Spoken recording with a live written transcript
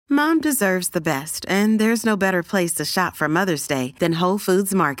Mom deserves the best, and there's no better place to shop for Mother's Day than Whole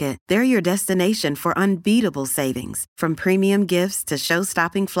Foods Market. They're your destination for unbeatable savings, from premium gifts to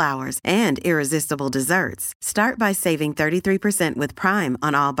show-stopping flowers and irresistible desserts. Start by saving 33% with Prime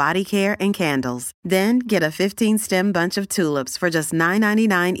on all body care and candles. Then get a 15-stem bunch of tulips for just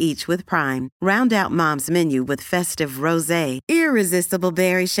 $9.99 each with Prime. Round out Mom's menu with festive rosé, irresistible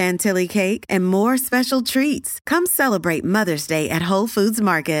berry chantilly cake, and more special treats. Come celebrate Mother's Day at Whole Foods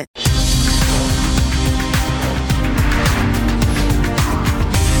Market.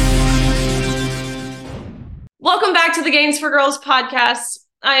 Welcome back to the Gains for Girls podcast.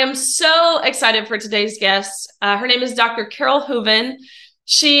 I am so excited for today's guest. Her name is Dr. Carol Hooven.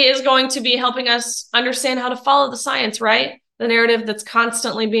 She is going to be helping us understand how to follow the science, right? The narrative that's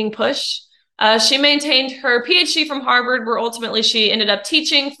constantly being pushed. She maintained her PhD from Harvard, where ultimately she ended up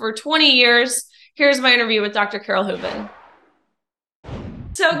teaching for 20 years. Here's my interview with Dr. Carol Hooven.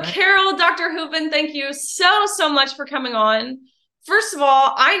 So Carol, Dr. Hooven, thank you so much for coming on. First of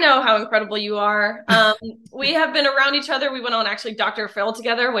all, I know how incredible you are. We have been around each other. We went on actually Dr. Phil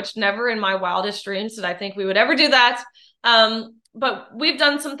together, which never in my wildest dreams did I think we would ever do that. But we've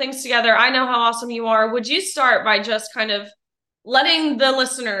done some things together. I know how awesome you are. Would you start by just kind of letting the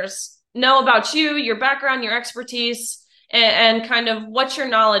listeners know about you, your background, your expertise, and kind of what your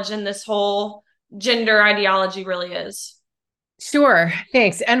knowledge in this whole gender ideology really is? Sure.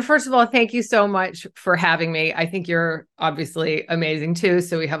 Thanks. And first of all, thank you so much for having me. I think you're obviously amazing too.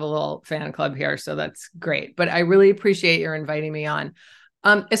 So we have a little fan club here. So that's great. But I really appreciate your inviting me on.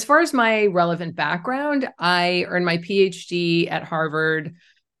 As far as my relevant background, I earned my PhD at Harvard,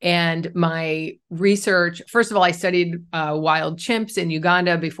 and my research, first of all, I studied wild chimps in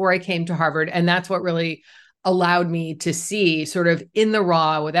Uganda before I came to Harvard. And that's what really allowed me to see sort of in the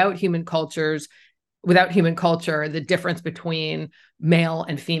raw, without human culture, the difference between male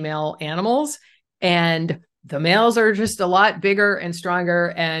and female animals. And the males are just a lot bigger and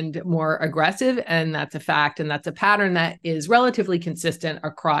stronger and more aggressive. And that's a fact. And that's a pattern that is relatively consistent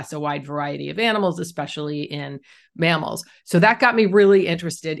across a wide variety of animals, especially in mammals. So that got me really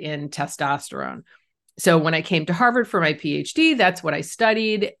interested in testosterone. So when I came to Harvard for my PhD, that's what I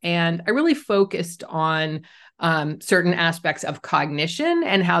studied. And I really focused on certain aspects of cognition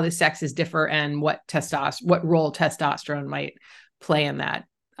and how the sexes differ and what role testosterone might play in that.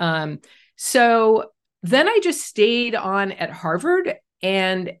 So then I just stayed on at Harvard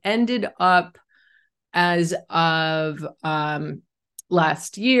and ended up, as of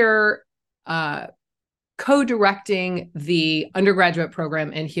last year, co-directing the undergraduate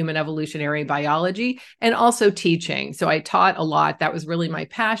program in human evolutionary biology and also teaching. So I taught a lot. That was really my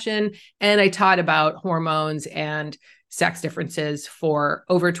passion. And I taught about hormones and sex differences for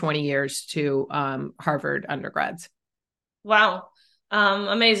over 20 years to Harvard undergrads. Wow.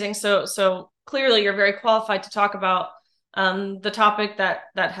 Amazing. So clearly you're very qualified to talk about the topic that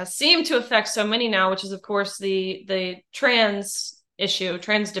has seemed to affect so many now, which is of course the trans issue,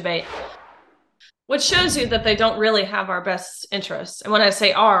 trans debate. Which shows you that they don't really have our best interests. And when I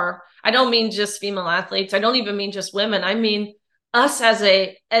say our, I don't mean just female athletes. I don't even mean just women. I mean us as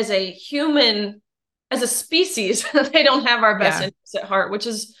a human, as a species. They don't have our best interests at heart, which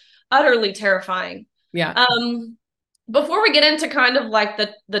is utterly terrifying. Yeah. Before we get into kind of like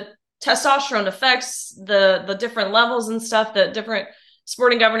the testosterone effects, the different levels and stuff that different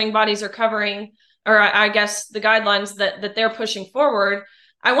sporting governing bodies are covering, or I guess the guidelines that they're pushing forward,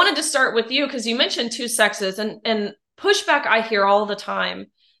 I wanted to start with you because you mentioned two sexes and pushback I hear all the time.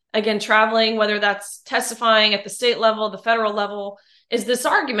 Again, traveling, whether that's testifying at the state level, the federal level, is this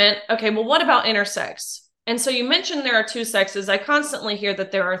argument, okay, well, what about intersex? And so you mentioned there are two sexes. I constantly hear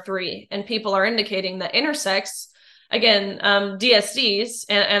that there are three, and people are indicating that intersex, again, DSDs,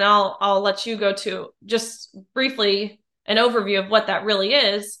 and I'll let you go to just briefly an overview of what that really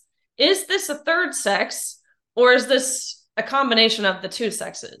is. Is this a third sex, or is this a combination of the two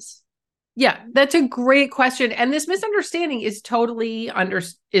sexes? Yeah, that's a great question. And this misunderstanding is totally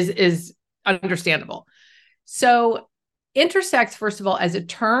is understandable. So intersex, first of all, as a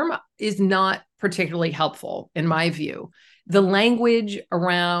term is not particularly helpful in my view. The language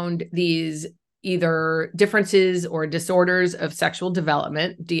around these either differences or disorders of sexual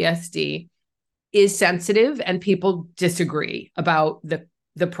development, DSD, is sensitive and people disagree about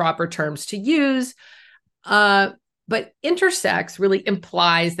the proper terms to use. But intersex really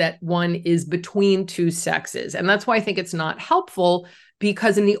implies that one is between two sexes. And that's why I think it's not helpful,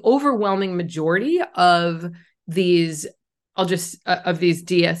 because in the overwhelming majority of these, of these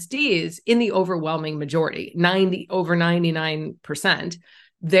DSDs, in the overwhelming majority, over 99%,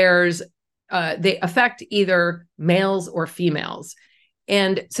 they affect either males or females.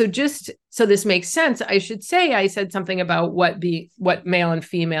 And so just so this makes sense, I should say I said something about what male and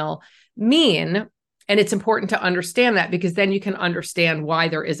female mean. And it's important to understand that, because then you can understand why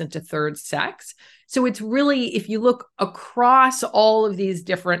there isn't a third sex. So it's really, if you look across all of these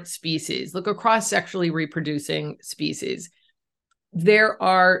different species, look across sexually reproducing species, there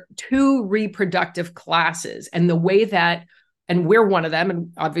are two reproductive classes. And the way that, and we're one of them,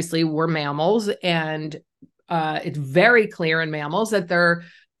 and obviously we're mammals, and it's very clear in mammals that they're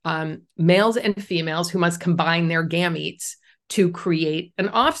males and females who must combine their gametes to create an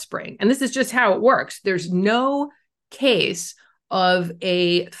offspring. And this is just how it works. There's no case of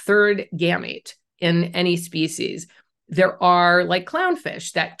a third gamete in any species. There are, like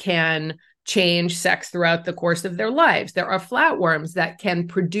clownfish, that can change sex throughout the course of their lives. There are flatworms that can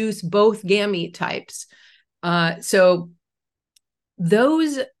produce both gamete types. So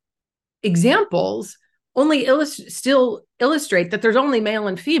those examples only still illustrate that there's only male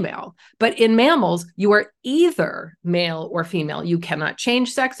and female. But in mammals, you are either male or female. You cannot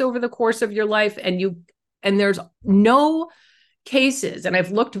change sex over the course of your life. And there's no cases, and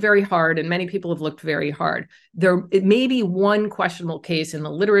I've looked very hard, and many people have looked very hard. It may be one questionable case in the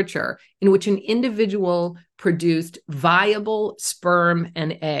literature in which an individual produced viable sperm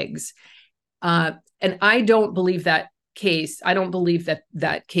and eggs. And I don't believe that case. I don't believe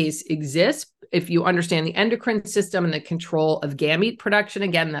that case exists. If you understand the endocrine system and the control of gamete production,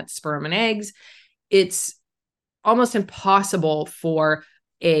 again, that's sperm and eggs, it's almost impossible for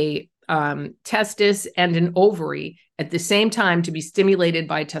a testis and an ovary at the same time to be stimulated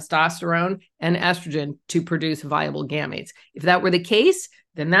by testosterone and estrogen to produce viable gametes. If that were the case,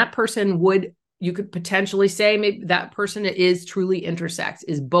 then that person you could potentially say maybe that person is truly intersex,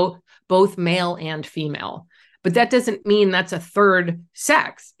 is both male and female. But that doesn't mean that's a third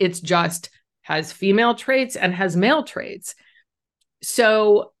sex. It's just has female traits and has male traits.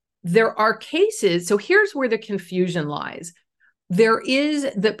 So there are cases. So here's where the confusion lies. There is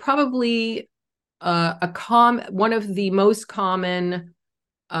probably one of the most common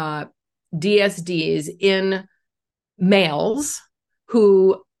DSDs in males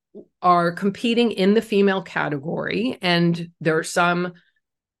who are competing in the female category. And there are some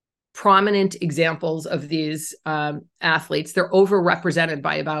prominent examples of these athletes. They're overrepresented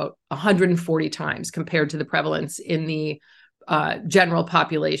by about 140 times compared to the prevalence in the general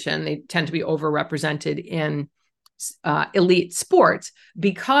population. They tend to be overrepresented in elite sports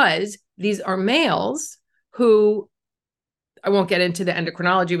because these are males who, I won't get into the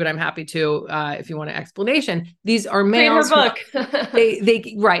endocrinology, but I'm happy to if you want an explanation. These are males. Read her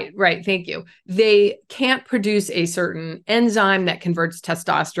book. Right. Thank you. They can't produce a certain enzyme that converts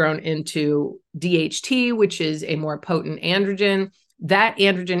testosterone into DHT, which is a more potent androgen. That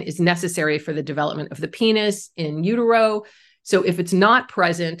androgen is necessary for the development of the penis in utero. So if it's not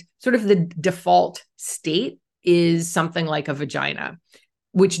present, sort of the default state is something like a vagina,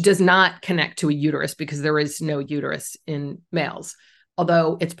 which does not connect to a uterus because there is no uterus in males.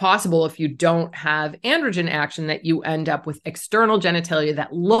 Although it's possible if you don't have androgen action that you end up with external genitalia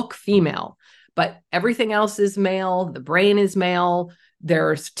that look female, but everything else is male. The brain is male.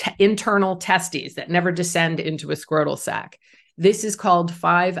 There's internal testes that never descend into a scrotal sac. This is called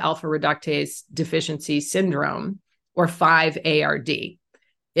 5-alpha reductase deficiency syndrome, or 5-ARD.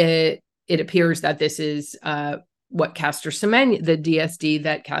 It appears that this is what Caster Semenya, the DSD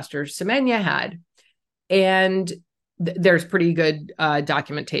that Caster Semenya had. And there's pretty good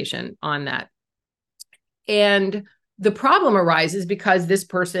documentation on that. And the problem arises because this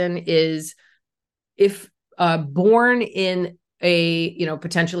person is, if born in a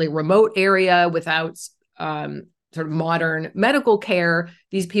potentially remote area without sort of modern medical care,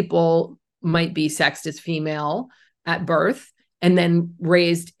 these people might be sexed as female at birth and then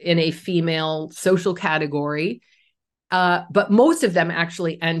raised in a female social category. But most of them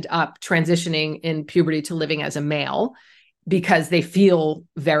actually end up transitioning in puberty to living as a male because they feel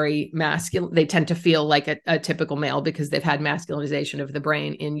very masculine. They tend to feel like a typical male because they've had masculinization of the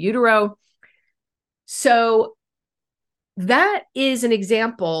brain in utero. So that is an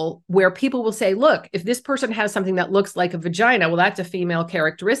example where people will say, look, if this person has something that looks like a vagina, well, that's a female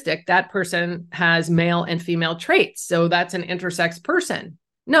characteristic. That person has male and female traits. So that's an intersex person.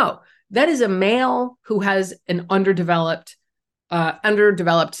 No, that is a male who has an underdeveloped,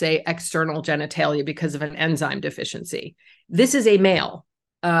 say, external genitalia because of an enzyme deficiency. This is a male.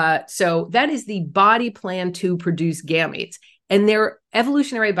 So that is the body plan to produce gametes. And their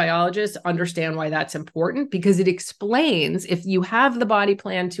evolutionary biologists understand why that's important because it explains if you have the body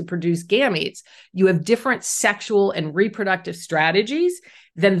plan to produce gametes, you have different sexual and reproductive strategies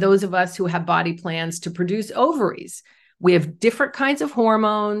than those of us who have body plans to produce ovaries. We have different kinds of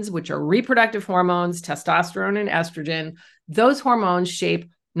hormones, which are reproductive hormones, testosterone and estrogen. Those hormones shape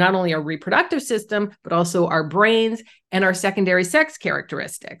not only our reproductive system, but also our brains and our secondary sex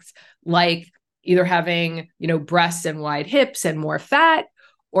characteristics, like either having, breasts and wide hips and more fat,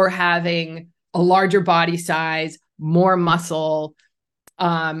 or having a larger body size, more muscle,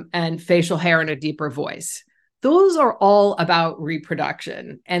 and facial hair and a deeper voice. Those are all about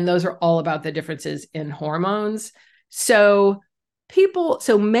reproduction, and those are all about the differences in hormones. So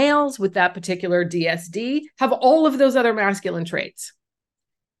males with that particular DSD have all of those other masculine traits.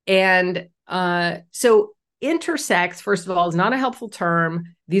 And so intersex, first of all, is not a helpful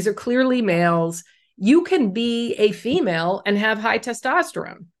term. These are clearly males. You can be a female and have high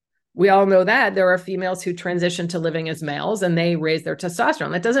testosterone. We all know that there are females who transition to living as males and they raise their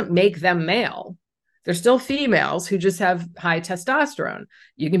testosterone. That doesn't make them male. They're still females who just have high testosterone.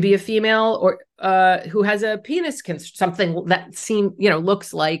 You can be a female or who has a penis, something that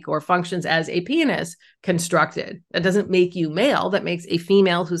looks like or functions as a penis constructed. That doesn't make you male. That makes a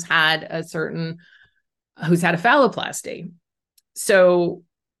female who's had a phalloplasty. So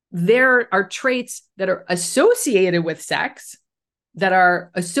there are traits that are associated with sex, that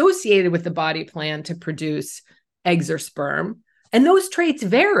are associated with the body plan to produce eggs or sperm. And those traits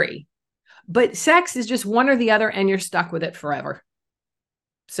vary. But sex is just one or the other, and you're stuck with it forever.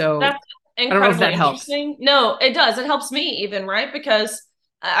 So that's incredibly interesting. Helps. No, it does. It helps me even, right? Because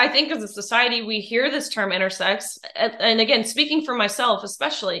I think as a society, we hear this term intersex. And again, speaking for myself,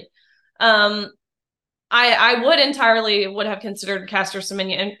 especially, I would have considered Castor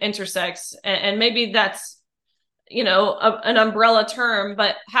Semenya intersex. And maybe that's, an umbrella term,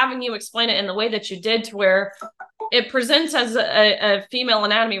 but having you explain it in the way that you did, to where it presents as a female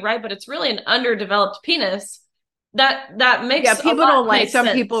anatomy, right? But it's really an underdeveloped penis. That makes people don't like. Some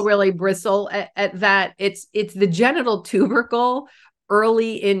people really bristle at that. It's the genital tubercle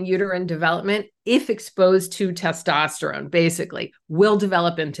early in uterine development, if exposed to testosterone, basically will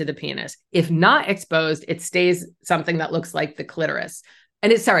develop into the penis. If not exposed, it stays something that looks like the clitoris.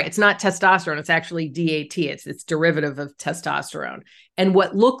 And it's not testosterone. It's actually DAT. It's derivative of testosterone. And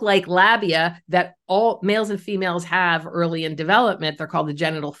what look like labia that all males and females have early in development, they're called the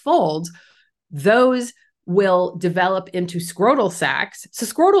genital folds. Those will develop into scrotal sacs. So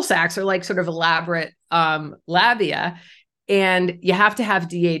scrotal sacs are like sort of elaborate labia. And you have to have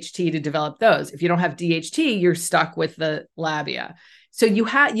DHT to develop those. If you don't have DHT, you're stuck with the labia. So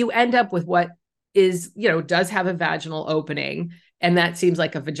you end up with what is, does have a vaginal opening. And that seems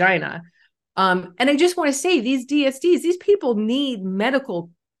like a vagina. And I just want to say these DSDs, these people need medical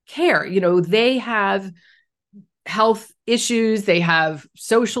care. They have health issues, they have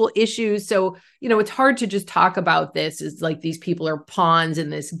social issues. So, it's hard to just talk about this as like these people are pawns in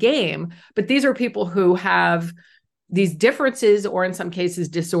this game, but these are people who have these differences, or in some cases,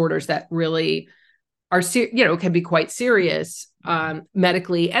 disorders that really are, can be quite serious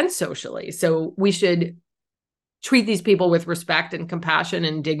medically and socially. So we should treat these people with respect and compassion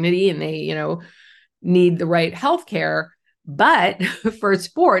and dignity, and they, need the right health care. But for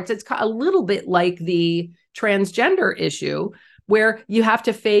sports, it's a little bit like the transgender issue, where you have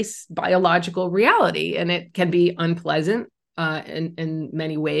to face biological reality, and it can be unpleasant in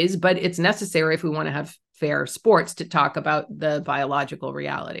many ways, but it's necessary if we want to have fair sports to talk about the biological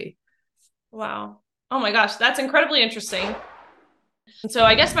reality. Wow. Oh my gosh, that's incredibly interesting. And so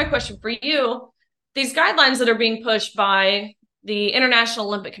I guess my question for you, these guidelines that are being pushed by the International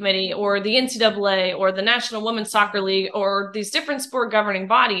Olympic Committee or the NCAA or the National Women's Soccer League or these different sport governing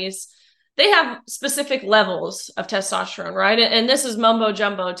bodies, they have specific levels of testosterone, right? And this is mumbo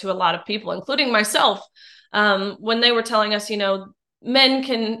jumbo to a lot of people, including myself. When they were telling us,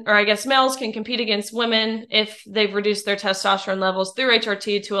 males can compete against women if they've reduced their testosterone levels through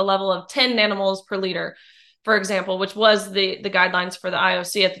HRT to a level of 10 nanomoles per liter, for example, which was the guidelines for the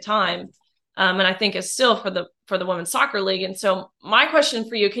IOC at the time. And I think is still for the Women's Soccer League. And so my question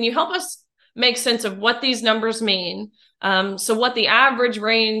for you, can you help us make sense of what these numbers mean? So what the average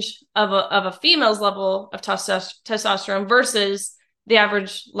range of a female's level of testosterone versus the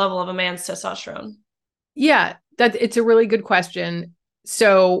average level of a man's testosterone? Yeah, it's a really good question.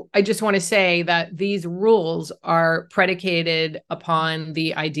 So I just want to say that these rules are predicated upon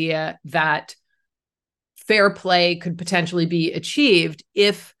the idea that fair play could potentially be achieved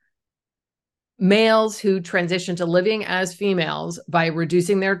if males who transition to living as females by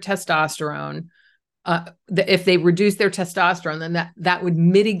reducing their testosterone, if they reduce their testosterone, then that would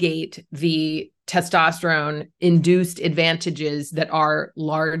mitigate the testosterone-induced advantages that are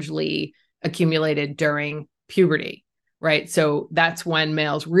largely accumulated during puberty. right? So that's when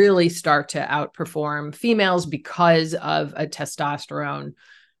males really start to outperform females because of a testosterone,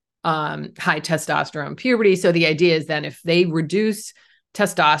 high testosterone puberty. So the idea is then if they reduce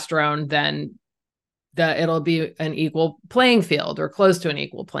testosterone, then it'll be an equal playing field or close to an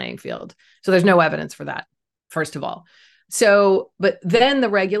equal playing field. So there's no evidence for that, first of all. So, but then the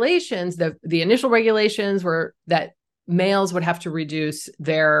regulations, the initial regulations were that males would have to reduce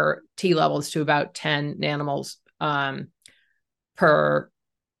their T levels to about 10 nanomoles per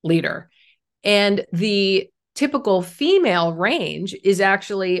liter. And the typical female range is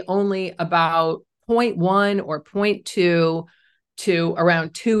actually only about 0.1 or 0.2 to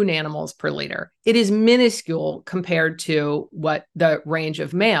around 2 nanomoles per liter. It is minuscule compared to what the range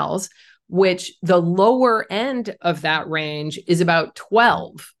of males, which the lower end of that range is about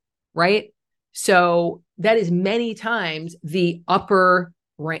 12, right? So that is many times the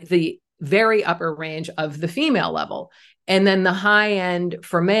very upper range of the female level. And then the high end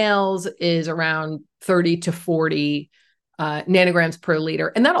for males is around 30 to 40 nanograms per liter.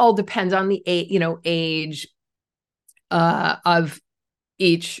 And that all depends on the age of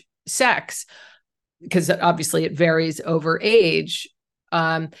each sex, because obviously it varies over age.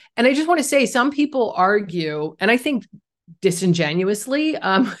 And I just want to say, some people argue, and I think disingenuously,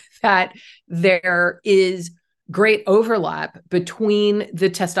 that there is great overlap between the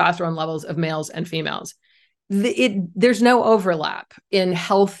testosterone levels of males and females. There's no overlap in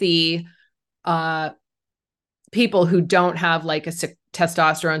healthy people who don't have like a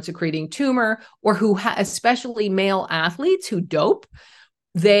testosterone secreting tumor, or who especially male athletes who dope.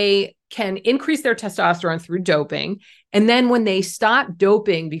 They can increase their testosterone through doping. And then when they stop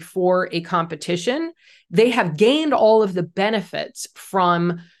doping before a competition, they have gained all of the benefits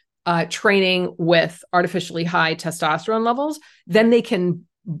from training with artificially high testosterone levels. Then they can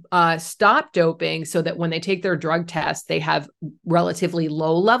stop doping so that when they take their drug test, they have relatively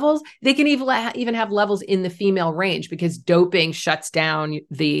low levels. They can even have levels in the female range, because doping shuts down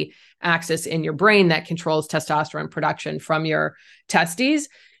the axis in your brain that controls testosterone production from your testes.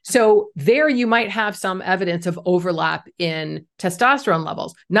 So there you might have some evidence of overlap in testosterone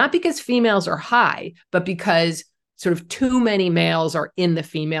levels, not because females are high, but because sort of too many males are in the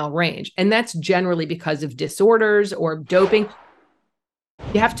female range. And that's generally because of disorders or doping.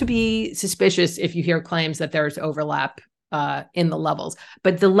 You have to be suspicious if you hear claims that there's overlap in the levels.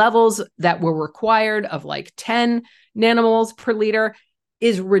 But the levels that were required of like 10 nanomoles per liter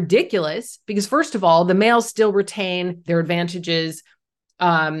is ridiculous, because first of all, the males still retain their advantages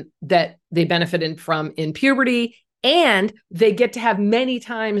that they benefited from in puberty, and they get to have many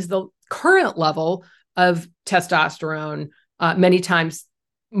times the current level of testosterone, many times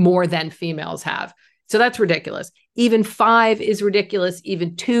more than females have. So that's ridiculous. Even 5 is ridiculous.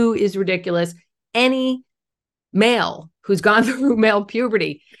 Even 2 is ridiculous. Any male who's gone through male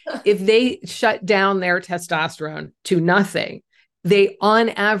puberty, if they shut down their testosterone to nothing, they, on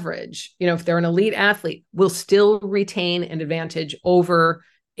average, if they're an elite athlete, will still retain an advantage over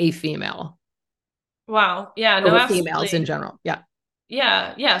a female. Wow. Yeah. No, over absolutely. Females in general. Yeah.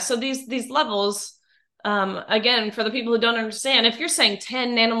 Yeah. Yeah. So these levels, again, for the people who don't understand, if you're saying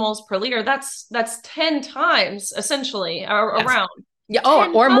 10 nanomoles per liter, that's 10 times essentially Yes. around. Yeah.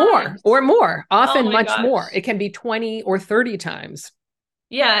 Or more, often much gosh. more. It can be 20 or 30 times.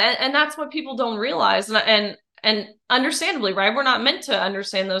 Yeah. And that's what people don't realize. And understandably, right? We're not meant to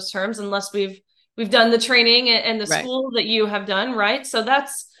understand those terms unless we've done the training and the Right. school that you have done, right? So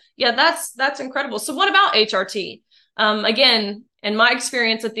that's incredible. So what about HRT? Again, in my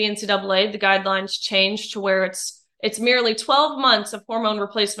experience at the NCAA, the guidelines changed to where it's merely 12 months of hormone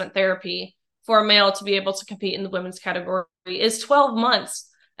replacement therapy for a male to be able to compete in the women's category. Is 12 months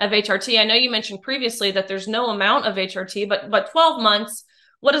of HRT. I know you mentioned previously that there's no amount of HRT, but 12 months,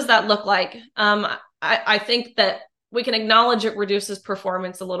 what does that look like? I think that we can acknowledge it reduces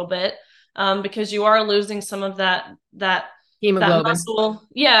performance a little bit, because you are losing some of that Hemoglobin. that muscle.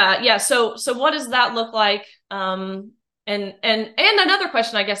 Yeah. So what does that look like? And another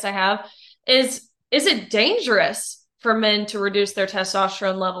question I guess I have is it dangerous for men to reduce their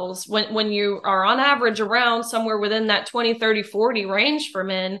testosterone levels when you are on average around somewhere within that 20, 30, 40 range for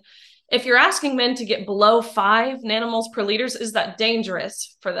men? If you're asking men to get below 5 nanomoles per liter, is that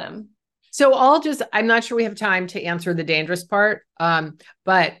dangerous for them? So I'm not sure we have time to answer the dangerous part.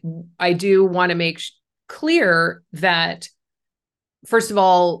 But I do want to make clear that, first of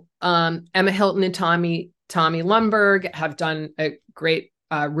all, Emma Hilton and Tommy Lundberg have done a great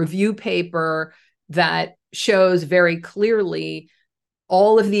review paper that shows very clearly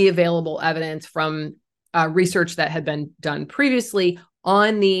all of the available evidence from research that had been done previously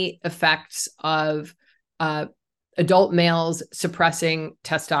on the effects of adult males suppressing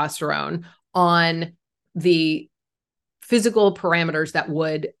testosterone on the physical parameters that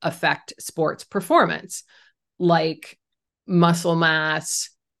would affect sports performance, like muscle mass,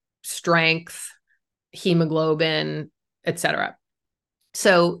 strength, hemoglobin, etc.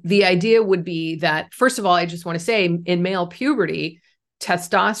 So the idea would be that, first of all, I just want to say in male puberty,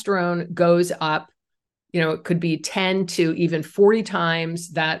 testosterone goes up, it could be 10 to even 40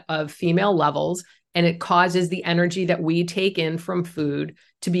 times that of female levels. And it causes the energy that we take in from food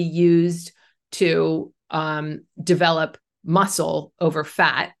to be used to develop muscle over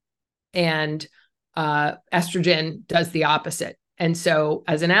fat. And estrogen does the opposite. And so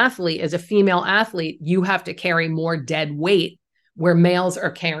as an athlete, as a female athlete, you have to carry more dead weight where males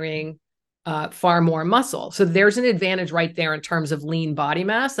are carrying far more muscle. So there's an advantage right there in terms of lean body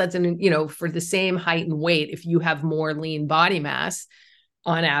mass. That's for the same height and weight, if you have more lean body mass,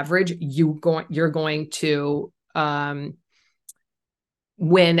 on average, you're going to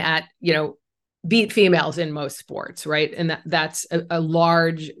win at, beat females in most sports, right? And that's a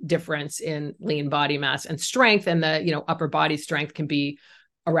large difference in lean body mass and strength. And the, upper body strength can be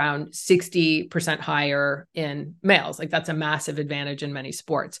around 60% higher in males. Like that's a massive advantage in many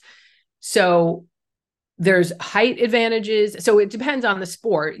sports. So there's height advantages. So it depends on the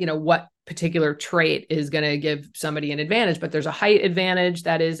sport, what particular trait is going to give somebody an advantage, but there's a height advantage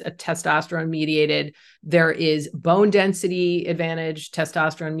that is a testosterone mediated. There is bone density advantage,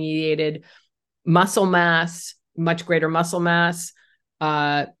 testosterone mediated, muscle mass, much greater muscle mass,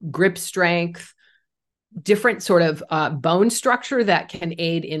 grip strength, different sort of bone structure that can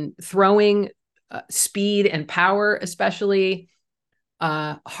aid in throwing, speed and power, especially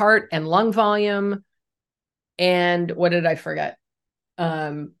heart and lung volume. And what did I forget?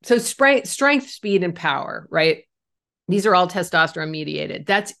 So strength, speed, and power, right? These are all testosterone mediated.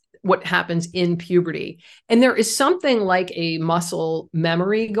 That's what happens in puberty. And there is something like a muscle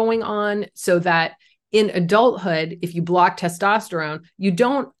memory going on, so that in adulthood, if you block testosterone, you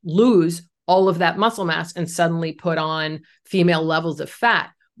don't lose all of that muscle mass and suddenly put on female levels of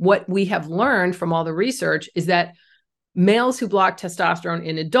fat. What we have learned from all the research is that males who block testosterone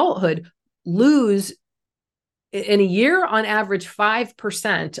in adulthood lose in a year, on average,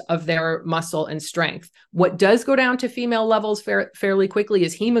 5% of their muscle and strength. What does go down to female levels fairly quickly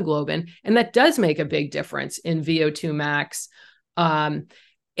is hemoglobin, and that does make a big difference in VO2 max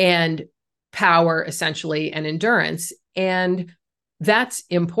and power, essentially, and endurance. And that's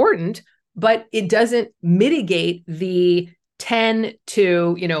important, but it doesn't mitigate the 10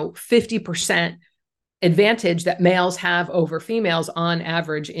 to 50% advantage that males have over females on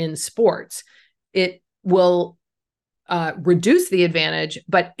average in sports. It will reduce the advantage,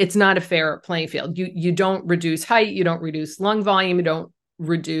 but it's not a fair playing field. You don't reduce height, you don't reduce lung volume, you don't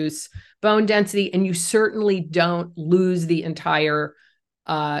reduce bone density, and you certainly don't lose the entire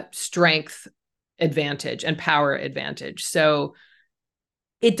strength advantage and power advantage. So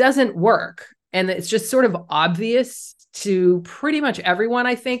it doesn't work. And it's just sort of obvious to pretty much everyone,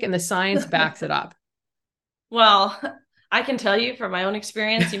 I think, and the science backs it up. Well, I can tell you from my own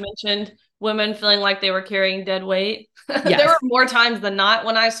experience, you mentioned women feeling like they were carrying dead weight. Yes. There were more times than not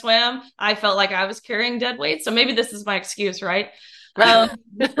when I swam, I felt like I was carrying dead weight. So maybe this is my excuse, right? But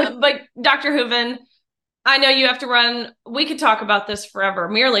Dr. Hooven, I know you have to run. We could talk about this forever,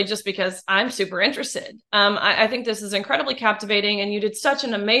 merely just because I'm super interested. I think this is incredibly captivating, and you did such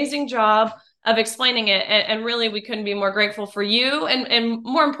an amazing job of explaining it. And really, we couldn't be more grateful for you, and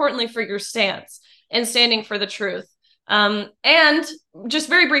more importantly, for your stance and standing for the truth. And just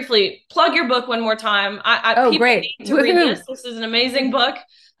very briefly, plug your book one more time. People great. Need to read this. This is an amazing book.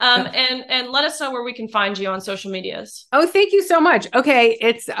 And let us know where we can find you on social medias. Oh, thank you so much. Okay.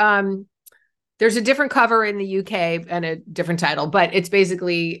 It's, there's a different cover in the UK and a different title, but it's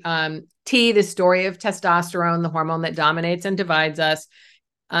basically, T, the story of testosterone, the hormone that dominates and divides us.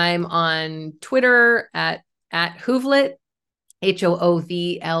 I'm on Twitter at Hoovlet,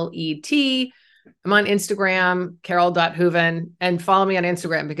 HOOVLET. I'm on Instagram, carol.hooven, and follow me on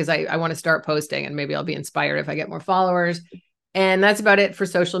Instagram because I want to start posting, and maybe I'll be inspired if I get more followers. And that's about it for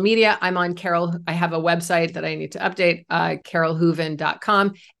social media. I'm on Carol. I have a website that I need to update,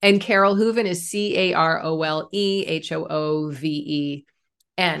 carolhooven.com. And Carol Hooven is CarolHooven.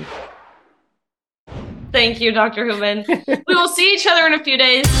 Thank you, Dr. Hooven. We will see each other in a few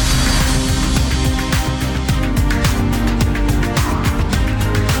days.